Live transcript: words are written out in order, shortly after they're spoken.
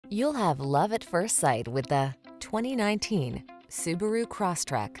You'll have love at first sight with the 2019 Subaru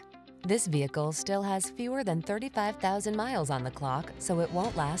Crosstrek. This vehicle still has fewer than 35,000 miles on the clock, so it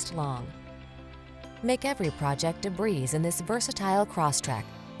won't last long. Make every project a breeze in this versatile Crosstrek.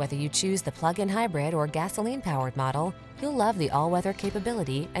 Whether you choose the plug-in hybrid or gasoline-powered model, you'll love the all-weather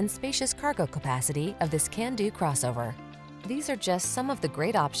capability and spacious cargo capacity of this can-do crossover. These are just some of the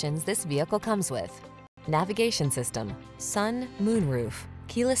great options this vehicle comes with: navigation system, sun, moonroof,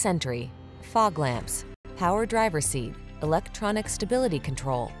 keyless entry, fog lamps, power driver seat, electronic stability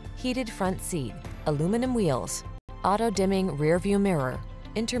control, heated front seat, aluminum wheels, auto-dimming rear-view mirror,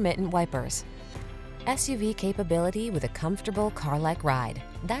 intermittent wipers. SUV capability with a comfortable car-like ride.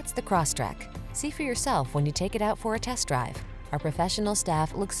 That's the Crosstrek. See for yourself when you take it out for a test drive. Our professional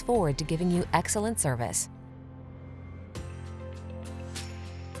staff looks forward to giving you excellent service.